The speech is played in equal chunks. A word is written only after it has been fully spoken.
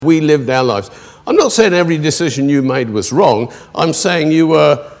we lived our lives. I'm not saying every decision you made was wrong. I'm saying you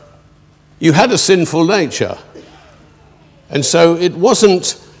had a sinful nature. And so it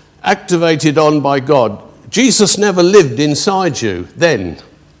wasn't activated on by God. Jesus never lived inside you then.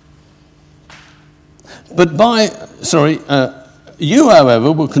 But you,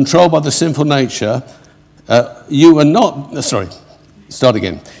 however, were controlled by the sinful nature.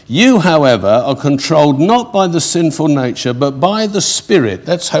 You, however, are controlled not by the sinful nature, but by the Spirit.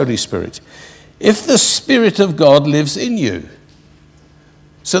 That's Holy Spirit. If the Spirit of God lives in you.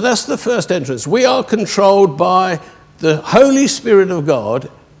 So that's the first entrance. We are controlled by the Holy Spirit of God.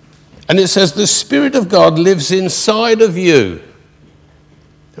 And it says the Spirit of God lives inside of you.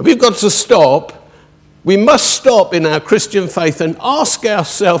 And we've got to stop. We must stop in our Christian faith and ask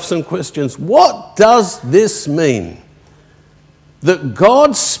ourselves some questions. What does this mean? That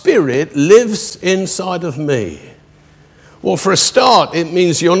God's Spirit lives inside of me. Well, for a start, it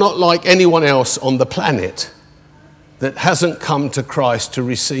means you're not like anyone else on the planet that hasn't come to Christ to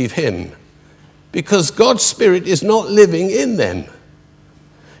receive him. Because God's Spirit is not living in them.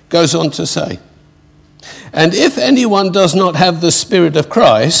 Goes on to say, and if anyone does not have the Spirit of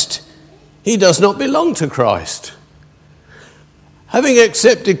Christ, he does not belong to Christ. Having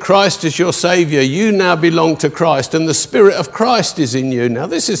accepted Christ as your Saviour, you now belong to Christ, and the Spirit of Christ is in you. Now,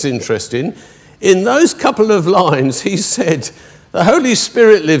 this is interesting. In those couple of lines, he said, the Holy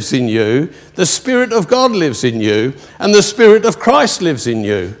Spirit lives in you, the Spirit of God lives in you, and the Spirit of Christ lives in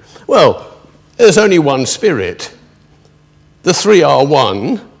you. Well, there's only one Spirit. The three are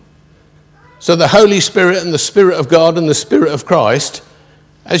one. So the Holy Spirit and the Spirit of God and the Spirit of Christ,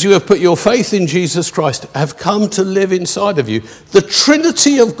 as you have put your faith in Jesus Christ, have come to live inside of you. The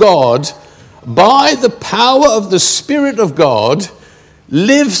Trinity of God, by the power of the Spirit of God,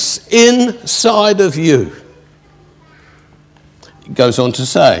 lives inside of you. It goes on to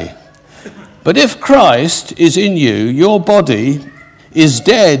say, but if Christ is in you, your body is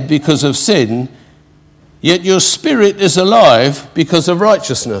dead because of sin, yet your spirit is alive because of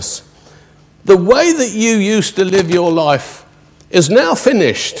righteousness. The way that you used to live your life is now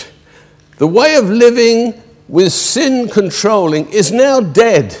finished. The way of living with sin controlling is now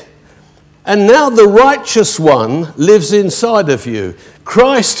dead. And now the righteous one lives inside of you.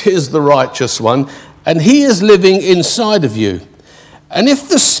 Christ is the righteous one, and he is living inside of you. And if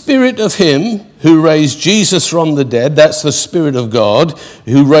the Spirit of him who raised Jesus from the dead, that's the Spirit of God,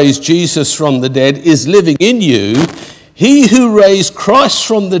 who raised Jesus from the dead, is living in you, he who raised Christ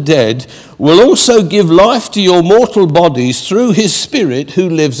from the dead will also give life to your mortal bodies through his Spirit who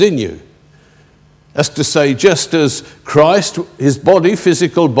lives in you. That's to say, just as Christ, his body,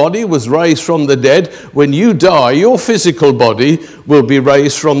 physical body, was raised from the dead, when you die, your physical body will be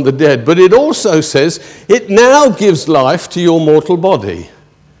raised from the dead. But it also says, it now gives life to your mortal body.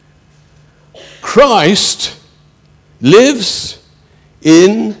 Christ lives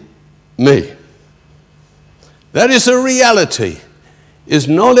in me. That is a reality. It's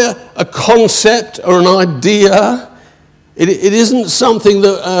not a concept or an idea. It isn't something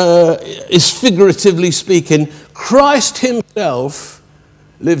that is figuratively speaking. Christ himself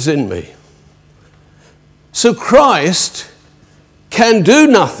lives in me. So Christ can do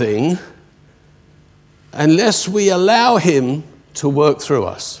nothing unless we allow him to work through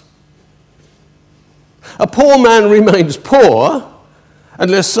us. A poor man remains poor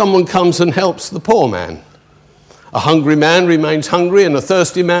unless someone comes and helps the poor man. A hungry man remains hungry, and a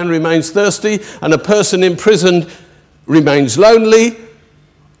thirsty man remains thirsty, and a person imprisoned remains lonely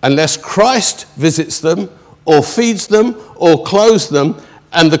unless Christ visits them or feeds them or clothes them.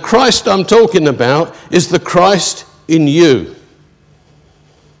 And the Christ I'm talking about is the Christ in you.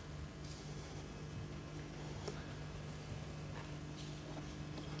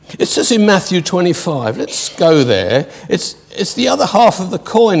 It says in Matthew 25, let's go there. It's the other half of the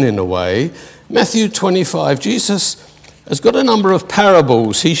coin in a way. Matthew 25, Jesus has got a number of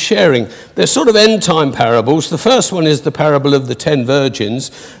parables he's sharing. They're sort of end-time parables. The first one is the parable of the 10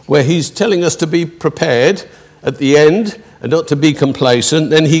 virgins, where he's telling us to be prepared at the end and not to be complacent.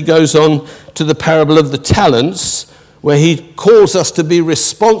 Then he goes on to the parable of the talents, where he calls us to be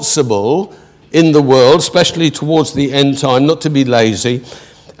responsible in the world, especially towards the end time, not to be lazy.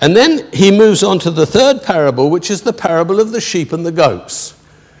 And then he moves on to the third parable, which is the parable of the sheep and the goats.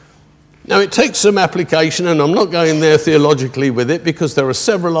 Now, it takes some application, and I'm not going there theologically with it, because there are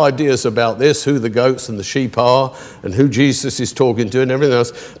several ideas about this, who the goats and the sheep are, and who Jesus is talking to, and everything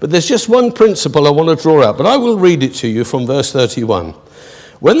else. But there's just one principle I want to draw out, but I will read it to you from verse 31.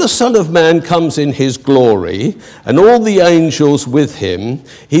 When the Son of Man comes in his glory, and all the angels with him,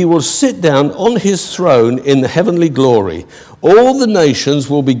 he will sit down on his throne in the heavenly glory. All the nations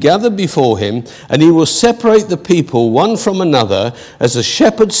will be gathered before him, and he will separate the people one from another, as a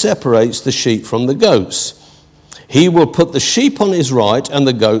shepherd separates the sheep from the goats. He will put the sheep on his right and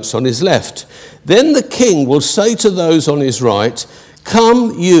the goats on his left. Then the king will say to those on his right,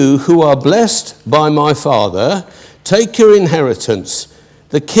 "Come, you who are blessed by my Father, take your inheritance,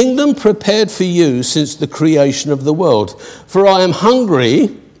 the kingdom prepared for you since the creation of the world. For I am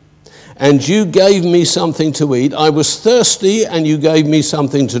hungry, and you gave me something to eat. I was thirsty, and you gave me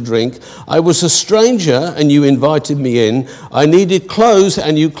something to drink. I was a stranger, and you invited me in. I needed clothes,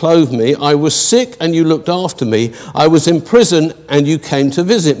 and you clothed me. I was sick, and you looked after me. I was in prison, and you came to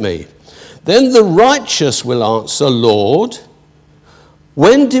visit me." Then the righteous will answer, "Lord,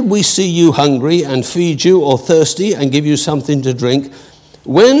 when did we see you hungry and feed you, or thirsty and give you something to drink?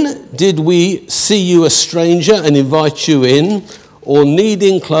 When did we see you a stranger and invite you in, or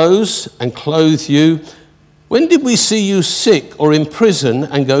needing clothes and clothe you? When did we see you sick or in prison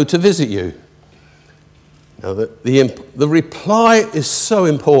and go to visit you?" Now the reply is so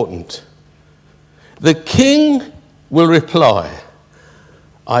important. The king will reply,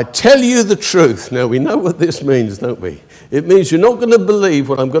 "I tell you the truth." Now we know what this means, don't we? It means you're not going to believe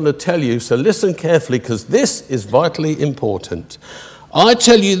what I'm going to tell you, so listen carefully, because this is vitally important. "I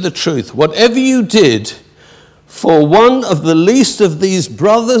tell you the truth, whatever you did for one of the least of these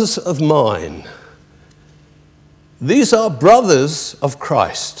brothers of mine," these are brothers of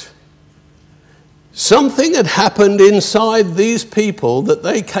Christ. Something had happened inside these people that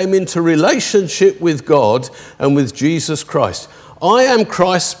they came into relationship with God and with Jesus Christ. I am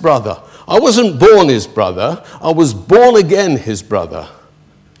Christ's brother. I wasn't born his brother. I was born again his brother.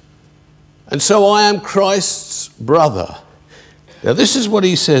 And so I am Christ's brother. Now this is what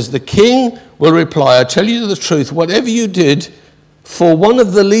he says. The king will reply, "I tell you the truth, whatever you did for one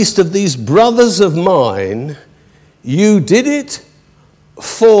of the least of these brothers of mine, you did it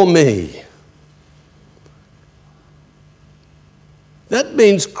for me." That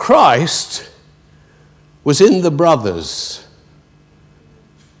means Christ was in the brothers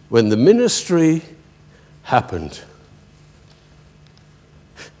when the ministry happened.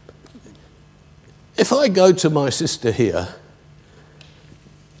 If I go to my sister here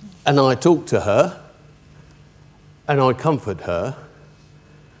and I talk to her and I comfort her,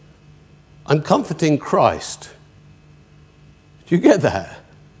 I'm comforting Christ. Do you get that?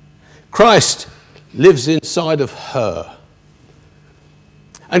 Christ lives inside of her.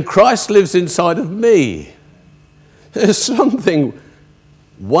 And Christ lives inside of me. There's something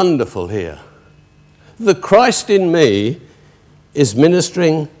wonderful here. The Christ in me is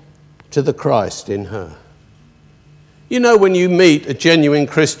ministering to the Christ in her. You know, when you meet a genuine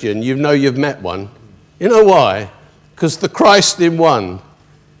Christian, you know you've met one. You know why? Because the Christ in one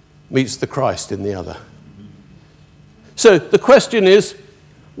meets the Christ in the other. So the question is,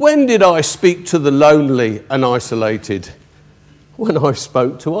 when did I speak to the lonely and isolated? When I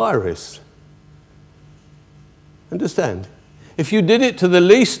spoke to Iris. Understand? If you did it to the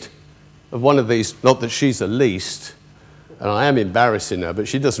least of one of these, not that she's a least, and I am embarrassing her, but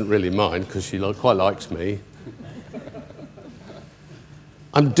she doesn't really mind because she quite likes me.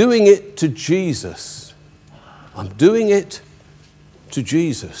 I'm doing it to Jesus. I'm doing it to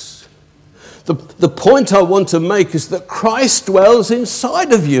Jesus. The point I want to make is that Christ dwells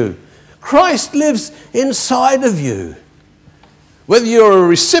inside of you. Christ lives inside of you. Whether you're a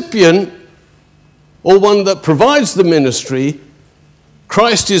recipient or one that provides the ministry,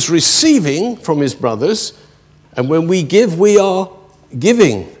 Christ is receiving from his brothers, and when we give, we are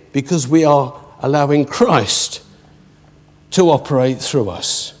giving because we are allowing Christ to operate through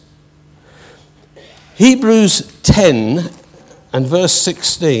us. Hebrews 10 and verse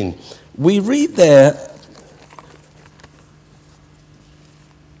 16. We read there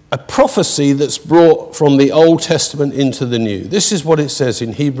a prophecy that's brought from the Old Testament into the New. This is what it says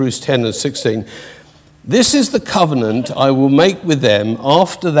in Hebrews 10 and 16. "This is the covenant I will make with them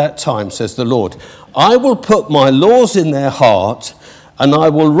after that time, says the Lord. I will put my laws in their heart, and I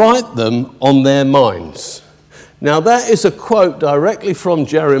will write them on their minds." Now that is a quote directly from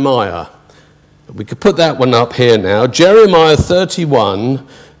Jeremiah. We could put that one up here now. Jeremiah 31,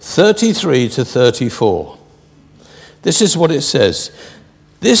 33 to 34. This is what it says.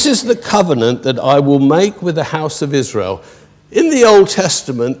 "This is the covenant that I will make with the house of Israel." In the Old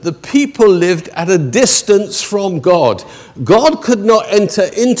Testament, the people lived at a distance from God. God could not enter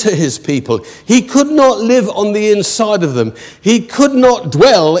into his people. He could not live on the inside of them. He could not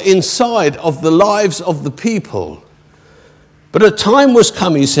dwell inside of the lives of the people. But a time was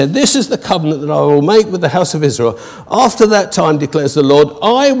come, he said, "This is the covenant that I will make with the house of Israel. After that time, declares the Lord,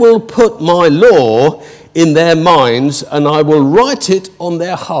 I will put my law in their minds, and I will write it on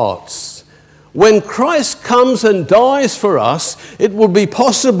their hearts. When Christ comes and dies for us, it will be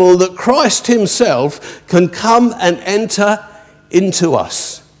possible that Christ himself can come and enter into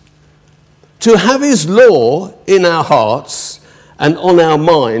us. To have his law in our hearts and on our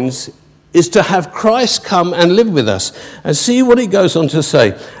minds is to have Christ come and live with us. And see what he goes on to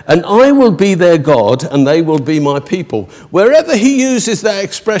say. And I will be their God, and they will be my people. Wherever he uses that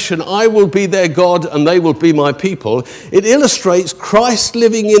expression, I will be their God, and they will be my people, it illustrates Christ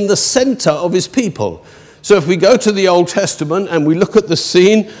living in the center of his people. So if we go to the Old Testament and we look at the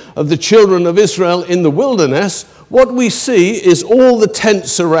scene of the children of Israel in the wilderness, what we see is all the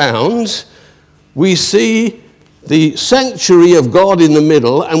tents around. We see the sanctuary of God in the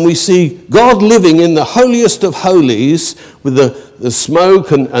middle, and we see God living in the holiest of holies with the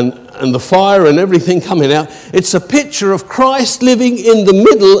smoke and the fire and everything coming out. It's a picture of Christ living in the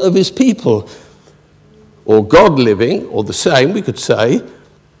middle of his people, or God living, or the same, we could say.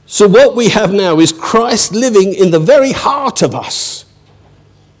 So what we have now is Christ living in the very heart of us.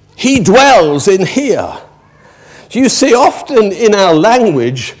 He dwells in here. You see, often in our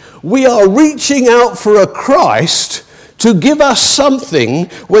language, we are reaching out for a Christ to give us something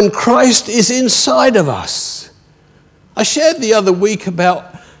when Christ is inside of us. I shared the other week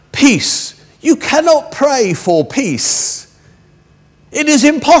about peace. You cannot pray for peace. It is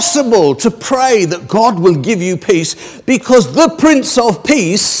impossible to pray that God will give you peace because the Prince of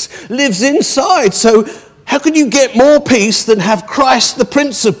Peace lives inside. So how can you get more peace than have Christ, the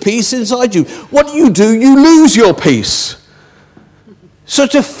Prince of Peace, inside you? What you do, you lose your peace. So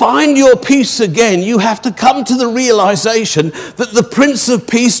to find your peace again, you have to come to the realization that the Prince of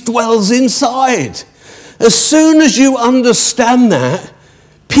Peace dwells inside. As soon as you understand that,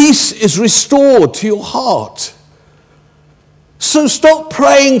 peace is restored to your heart. So stop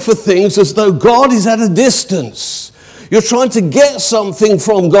praying for things as though God is at a distance. You're trying to get something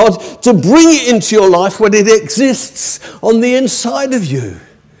from God to bring it into your life when it exists on the inside of you.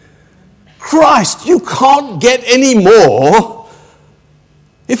 Christ, you can't get any more.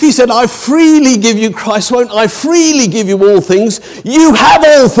 If he said, I freely give you Christ, won't I freely give you all things? You have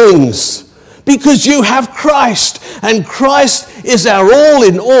all things because you have Christ, and Christ is our all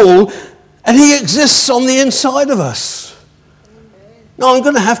in all, and he exists on the inside of us. Now, I'm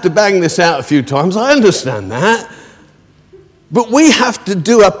going to have to bang this out a few times. I understand that. But we have to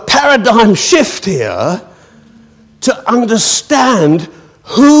do a paradigm shift here to understand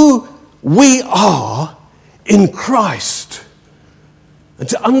who we are in Christ. And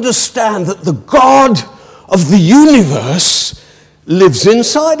to understand that the God of the universe lives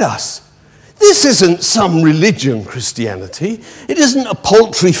inside us. This isn't some religion, Christianity. It isn't a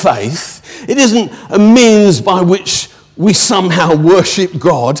paltry faith. It isn't a means by which we somehow worship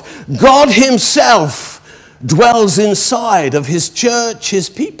God. God himself dwells inside of his church, his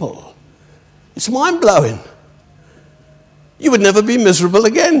people. It's mind-blowing. You would never be miserable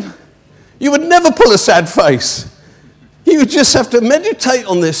again. You would never pull a sad face. You would just have to meditate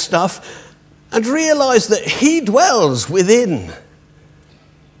on this stuff and realize that he dwells within.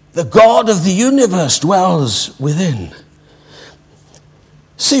 The God of the universe dwells within.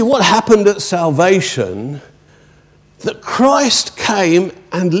 See, what happened at salvation, that Christ came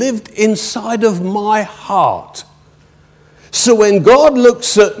and lived inside of my heart. So when God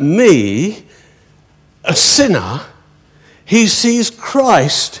looks at me, a sinner, he sees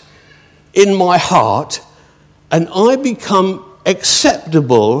Christ in my heart, and I become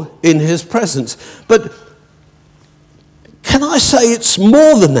acceptable in his presence. But can I say it's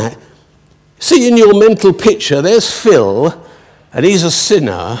more than that? See, in your mental picture, there's Phil, and he's a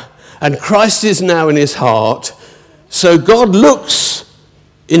sinner, and Christ is now in his heart. So God looks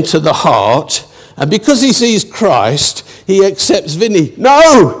into the heart, and because he sees Christ, he accepts Vinny.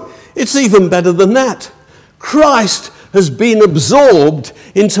 No, it's even better than that. Christ has been absorbed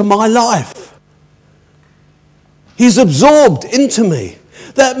into my life. He's absorbed into me.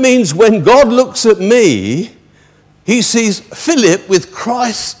 That means when God looks at me, he sees Philip with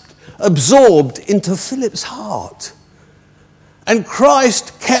Christ absorbed into Philip's heart. And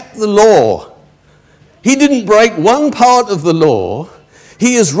Christ kept the law. He didn't break one part of the law.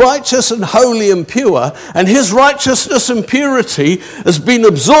 He is righteous and holy and pure, and his righteousness and purity has been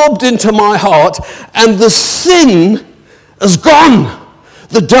absorbed into my heart, and the sin has gone.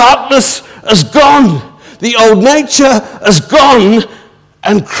 The darkness has gone. The old nature has gone,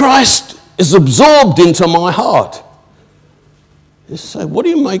 and Christ is absorbed into my heart. You say, what are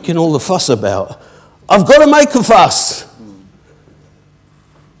you making all the fuss about? I've got to make a fuss.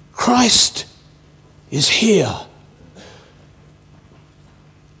 Christ is here.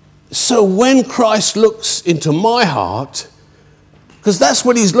 So when Christ looks into my heart, because that's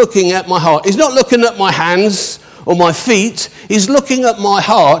what he's looking at, my heart. He's not looking at my hands or my feet. He's looking at my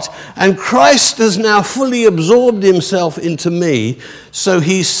heart, and Christ has now fully absorbed himself into me, so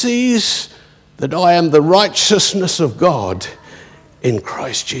he sees that I am the righteousness of God in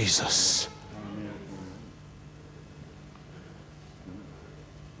Christ Jesus.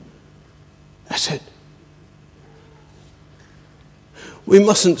 That's it. We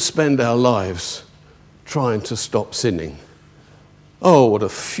mustn't spend our lives trying to stop sinning. Oh, what a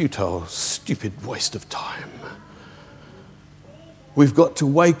futile, stupid waste of time. We've got to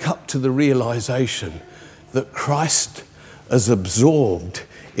wake up to the realization that Christ has absorbed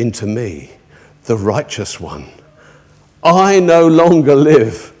into me, the righteous one. I no longer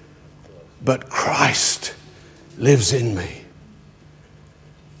live, but Christ lives in me.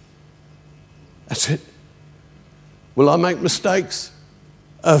 That's it. Will I make mistakes?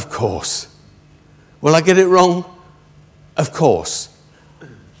 Of course. Will I get it wrong? Of course.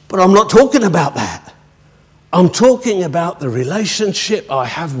 But I'm not talking about that. I'm talking about the relationship I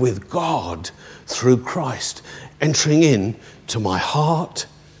have with God through Christ entering in to my heart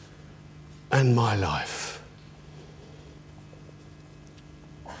and my life.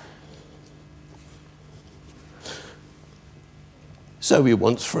 Zoe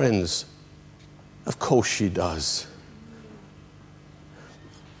wants friends. Of course she does.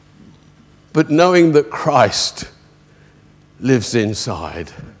 But knowing that Christ lives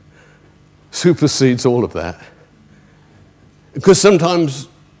inside supersedes all of that. Because sometimes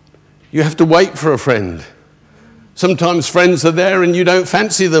you have to wait for a friend. Sometimes friends are there and you don't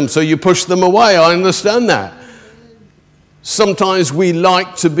fancy them, so you push them away. I understand that. Sometimes we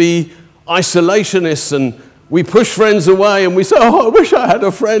like to be isolationists and we push friends away and we say, oh, I wish I had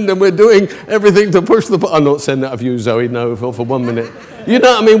a friend, and we're doing everything to push the... I'm not saying that of you, Zoe, no, for 1 minute. You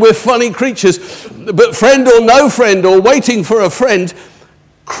know what I mean? We're funny creatures. But friend or no friend or waiting for a friend,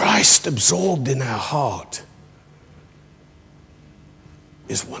 Christ absorbed in our heart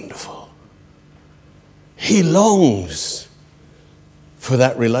is wonderful. He longs for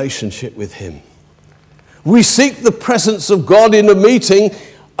that relationship with him. We seek the presence of God in a meeting.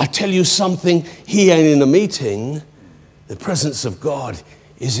 I tell you something, he ain't in a meeting. The presence of God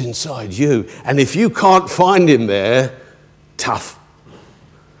is inside you. And if you can't find him there, tough.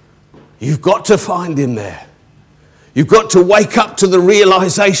 You've got to find him there. You've got to wake up to the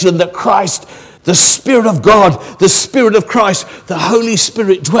realization that Christ, the Spirit of God, the Spirit of Christ, the Holy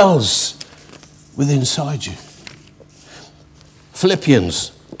Spirit dwells within inside you.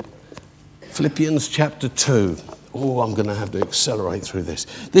 Philippians chapter 2. Oh, I'm going to have to accelerate through this.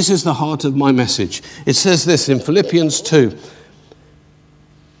 This is the heart of my message. It says this in Philippians 2.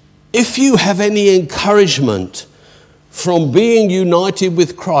 If you have any encouragement from being united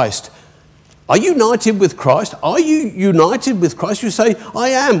with Christ. Are you united with Christ? Are you united with Christ? You say, I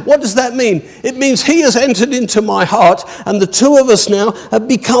am. What does that mean? It means he has entered into my heart, and the two of us now have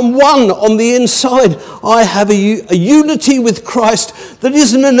become one on the inside. I have a unity with Christ that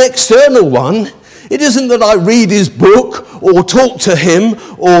isn't an external one. It isn't that I read his book or talk to him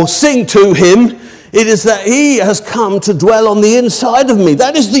or sing to him. It is that he has come to dwell on the inside of me.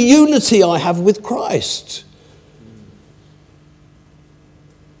 That is the unity I have with Christ.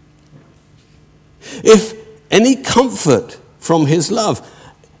 If any comfort from his love,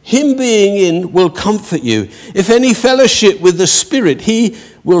 him being in will comfort you. If any fellowship with the Spirit, he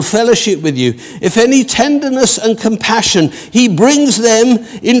will fellowship with you. If any tenderness and compassion, he brings them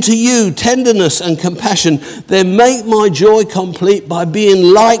into you, tenderness and compassion. Then make my joy complete by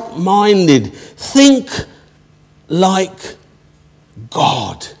being like-minded. Think like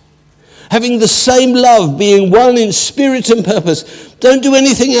God. Having the same love, being one in spirit and purpose. Don't do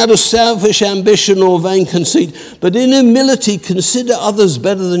anything out of selfish ambition or vain conceit, but in humility consider others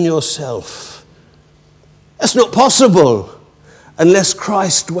better than yourself. That's not possible unless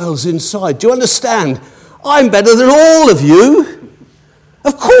Christ dwells inside. Do you understand? I'm better than all of you.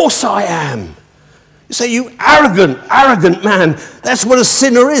 Of course I am. You say, you arrogant man. That's what a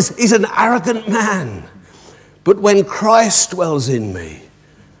sinner is. He's an arrogant man. But when Christ dwells in me,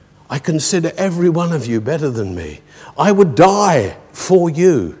 I consider every one of you better than me. I would die for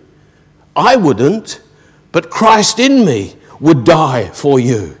you. I wouldn't, but Christ in me would die for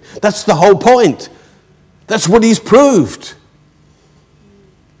you. That's the whole point. That's what he's proved.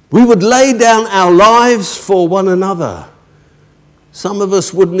 We would lay down our lives for one another. Some of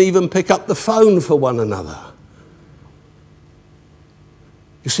us wouldn't even pick up the phone for one another.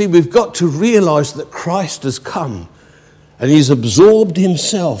 You see, we've got to realize that Christ has come and he's absorbed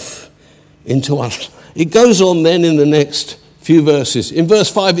himself into us. It goes on then in the next few verses. In verse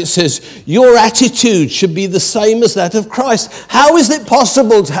 5 it says, your attitude should be the same as that of Christ. How is it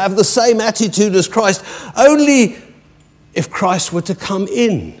possible to have the same attitude as Christ? Only if Christ were to come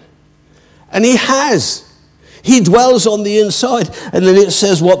in. And he has. He dwells on the inside. And then it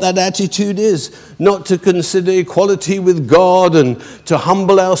says what that attitude is. Not to consider equality with God and to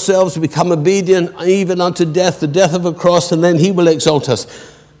humble ourselves, to become obedient even unto death, the death of a cross, and then he will exalt us.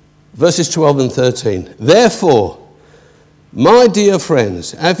 Verses 12 and 13. Therefore, my dear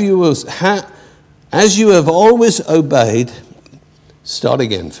friends, as you have always obeyed, start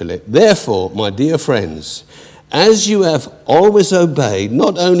again, Philip. Therefore, my dear friends, as you have always obeyed,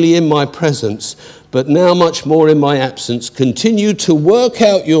 not only in my presence, but now much more in my absence, continue to work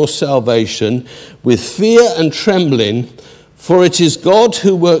out your salvation with fear and trembling, for it is God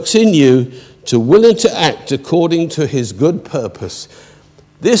who works in you to will and to act according to his good purpose.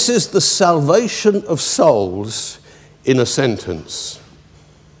 This is the salvation of souls in a sentence.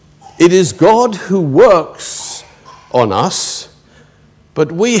 It is God who works on us,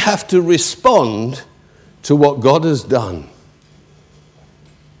 but we have to respond to what God has done.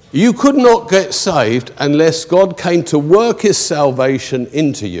 You could not get saved unless God came to work his salvation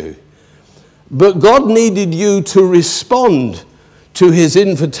into you. But God needed you to respond to his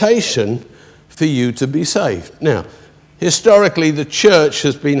invitation for you to be saved. Now, historically, the church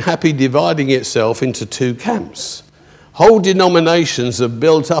has been happy dividing itself into two camps. Whole denominations are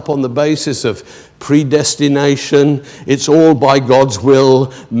built up on the basis of predestination. It's all by God's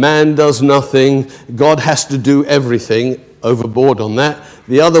will. Man does nothing. God has to do everything. Overboard on that.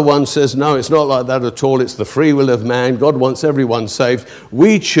 The other one says, no, it's not like that at all. It's the free will of man. God wants everyone saved.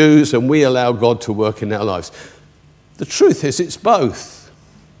 We choose and we allow God to work in our lives. The truth is, it's both.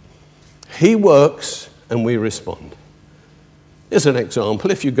 He works and we respond. Here's an example.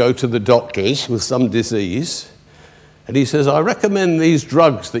 If you go to the doctors with some disease, and he says, I recommend these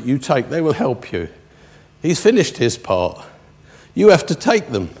drugs that you take. They will help you. He's finished his part. You have to take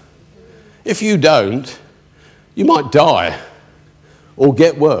them. If you don't, you might die or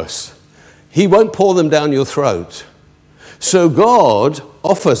get worse. He won't pour them down your throat. So God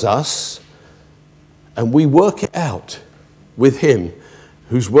offers us, and we work it out with him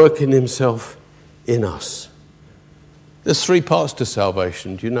who's working himself in us. There's 3 parts to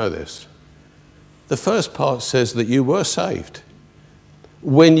salvation. Do you know this? The first part says that you were saved.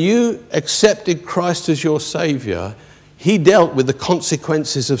 When you accepted Christ as your Savior, he dealt with the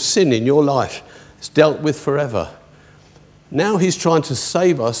consequences of sin in your life. It's dealt with forever. Now he's trying to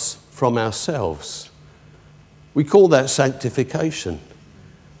save us from ourselves. We call that sanctification.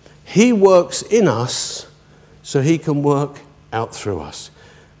 He works in us so he can work out through us.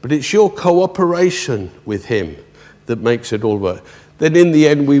 But it's your cooperation with him that makes it all work. Then in the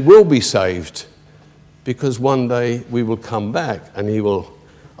end we will be saved, because one day we will come back and he will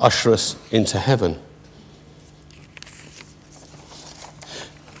usher us into heaven.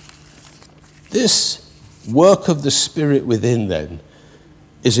 This work of the Spirit within, then,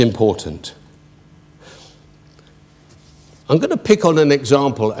 is important. I'm going to pick on an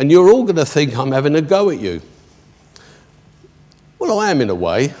example, and you're all going to think I'm having a go at you. Well, I am in a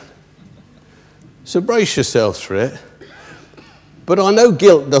way. So brace yourselves for it. But I know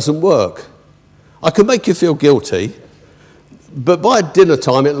guilt doesn't work. I can make you feel guilty, but by dinner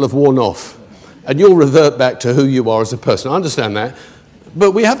time it'll have worn off, and you'll revert back to who you are as a person. I understand that.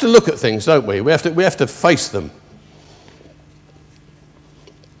 But we have to look at things, don't we? We have to face them.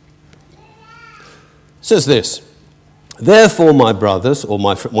 It says this, therefore, my brothers, or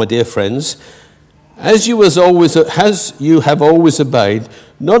my dear friends, as you have always obeyed,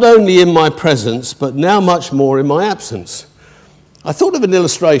 not only in my presence, but now much more in my absence. I thought of an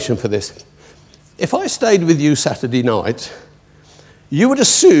illustration for this. If I stayed with you Saturday night, you would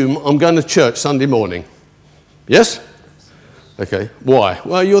assume I'm going to church Sunday morning. Yes? Okay. Why?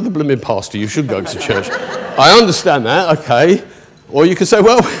 Well, you're the blooming pastor. You should go to church. I understand that. Okay. Or you could say,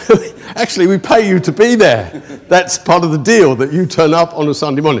 well, actually, we pay you to be there. That's part of the deal, that you turn up on a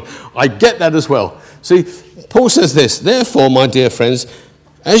Sunday morning. I get that as well. See, Paul says this, therefore, my dear friends,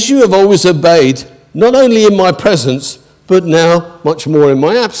 as you have always obeyed, not only in my presence, but now much more in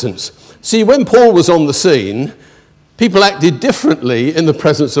my absence. See, when Paul was on the scene, people acted differently in the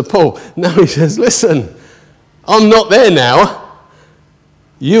presence of Paul. Now he says, listen, I'm not there now.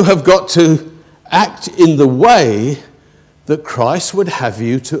 You have got to act in the way that Christ would have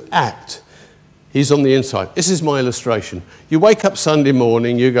you to act. He's on the inside. This is my illustration. You wake up Sunday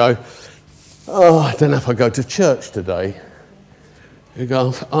morning, you go, oh, I don't know if I go to church today. You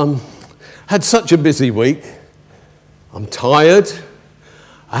go, had such a busy week. I'm tired.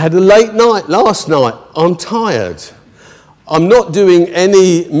 I had a late night last night. I'm tired. I'm not doing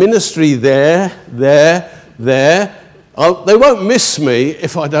any ministry there. They won't miss me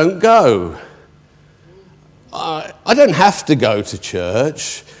if I don't go. I don't have to go to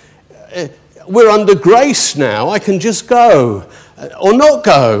church. We're under grace now. I can just go or not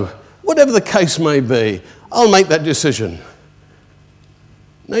go, whatever the case may be. I'll make that decision.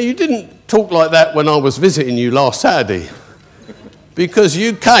 Now, you didn't talk like that when I was visiting you last Saturday because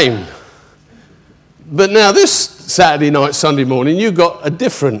you came. But now this Saturday night, Sunday morning, you've got a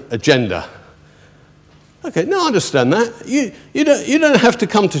different agenda. Okay, no, I understand that. You don't have to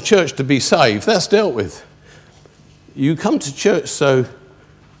come to church to be saved. That's dealt with. You come to church so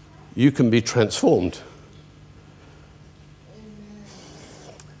you can be transformed.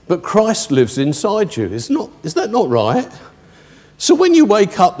 But Christ lives inside you. Is that not right? So when you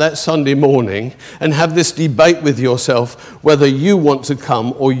wake up that Sunday morning and have this debate with yourself whether you want to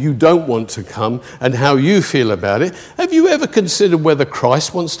come or you don't want to come and how you feel about it, have you ever considered whether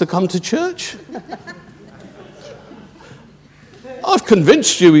Christ wants to come to church? I've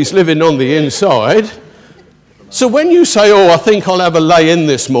convinced you he's living on the inside. So when you say, I think I'll have a lay in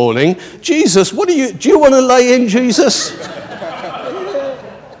this morning, Jesus, do you want to lay in, Jesus?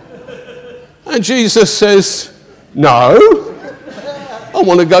 And Jesus says, no, I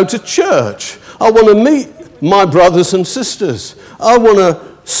want to go to church. I want to meet my brothers and sisters. I want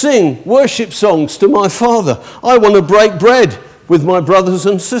to sing worship songs to my Father. I want to break bread with my brothers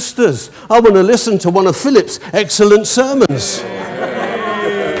and sisters. I want to listen to one of Philip's excellent sermons.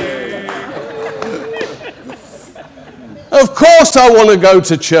 Of course I want to go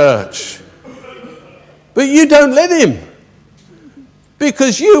to church. But you don't let him.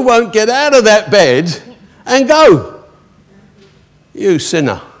 Because you won't get out of that bed and go. You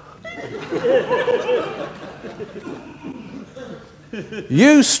sinner.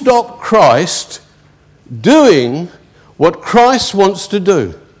 You stop Christ doing what Christ wants to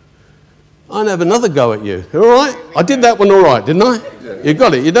do. I'll have another go at you. All right? I did that one all right, didn't I? You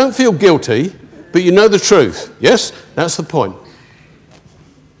got it. You don't feel guilty, but you know the truth. Yes? That's the point.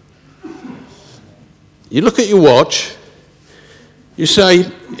 You look at your watch. You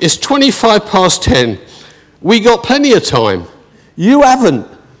say, it's 25 past 10. We got plenty of time. You haven't.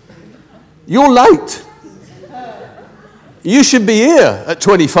 You're late. You should be here at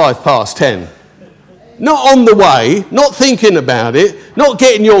 25 past 10. Not on the way, not thinking about it, not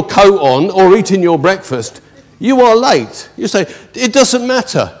getting your coat on or eating your breakfast. You are late. You say, it doesn't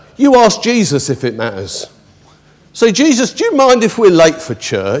matter. You ask Jesus if it matters. Say, Jesus, do you mind if we're late for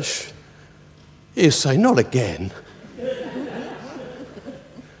church? You say, not again.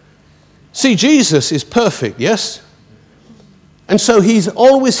 See, Jesus is perfect, yes? And so he's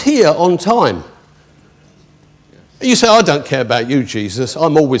always here on time. You say, I don't care about you, Jesus.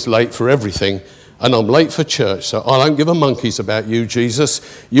 I'm always late for everything, and I'm late for church, so I don't give a monkeys about you, Jesus.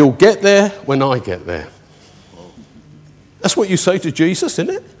 You'll get there when I get there. That's what you say to Jesus,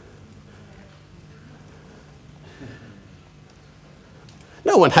 isn't it?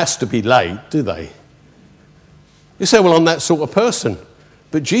 No one has to be late, do they? You say, well, I'm that sort of person.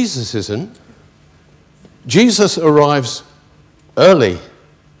 But Jesus isn't. Jesus arrives early,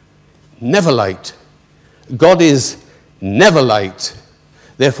 never late. God is never late.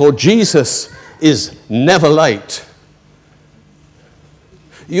 Therefore, Jesus is never late.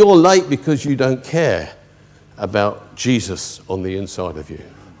 You're late because you don't care about Jesus on the inside of you.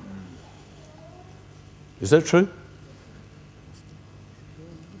 Is that true?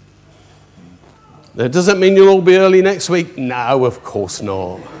 That doesn't mean you'll all be early next week. No, of course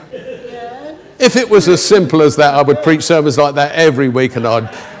not. If it was as simple as that, I would preach sermons like that every week and I'd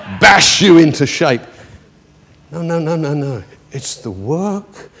bash you into shape. No. It's the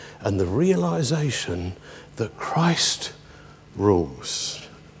work and the realization that Christ rules.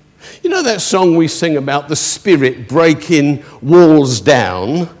 You know that song we sing about the Spirit breaking walls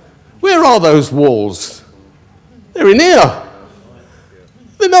down? Where are those walls? They're in here.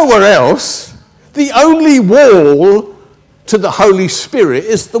 They're nowhere else. The only wall to the Holy Spirit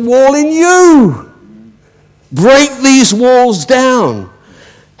is the wall in you. Break these walls down.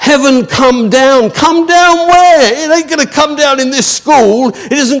 Heaven come down. Come down where? It ain't going to come down in this school.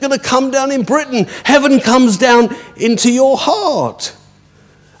 It isn't going to come down in Britain. Heaven comes down into your heart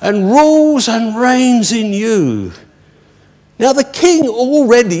and rules and reigns in you. Now the King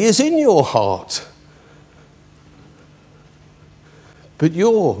already is in your heart. But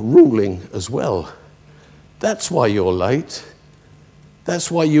you're ruling as well. That's why you're late. That's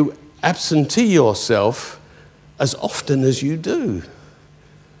why you absentee yourself as often as you do.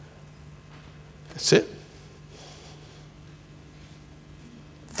 That's it.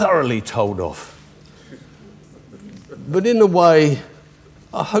 Thoroughly told off. but in a way,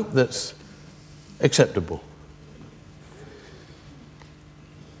 I hope that's acceptable.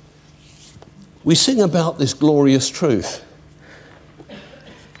 We sing about this glorious truth.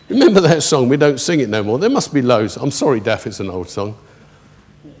 Remember that song? We don't sing it no more. There must be loads. I'm sorry, Daff, it's an old song.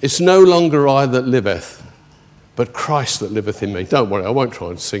 It's no longer I that liveth, but Christ that liveth in me. Don't worry, I won't try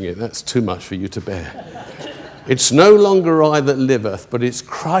and sing it. That's too much for you to bear. It's no longer I that liveth, but it's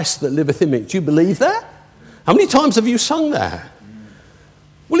Christ that liveth in me. Do you believe that? How many times have you sung that?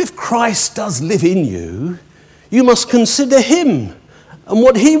 Well, if Christ does live in you, you must consider him and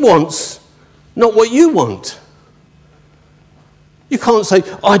what he wants, not what you want. You can't say,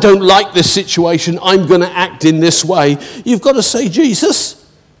 I don't like this situation, I'm going to act in this way. You've got to say, Jesus,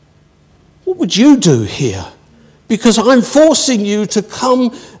 what would you do here? Because I'm forcing you to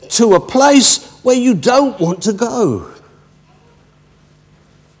come to a place where you don't want to go.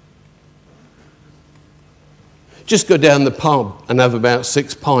 Just go down the pub and have about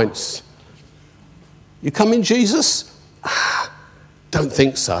 6 pints. You coming, Jesus? Don't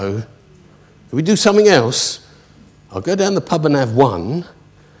think so. Can we do something else? I'll go down the pub and have one,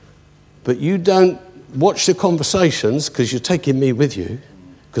 but you don't watch the conversations because you're taking me with you,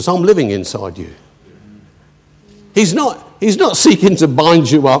 because I'm living inside you. He's not seeking to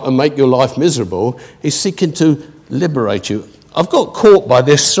bind you up and make your life miserable. He's seeking to liberate you. I've got caught by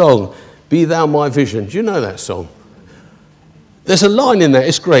this song, Be Thou My Vision. Do you know that song? There's a line in there,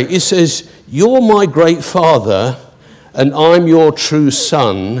 it's great. It says, you're my great Father and I'm your true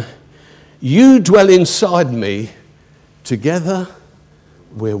Son. You dwell inside me. Together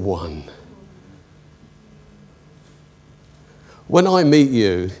we're one. When I meet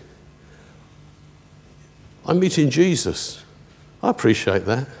you, I'm meeting Jesus. I appreciate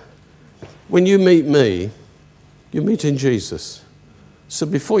that. When you meet me, you're meeting Jesus. So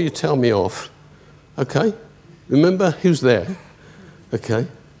before you tell me off, okay, remember who's there, okay?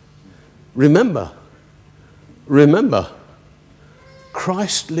 Remember,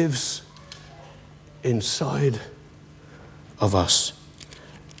 Christ lives inside of us.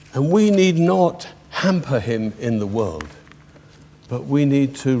 And we need not hamper him in the world, but we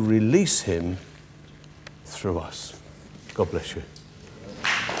need to release him through us. God bless you.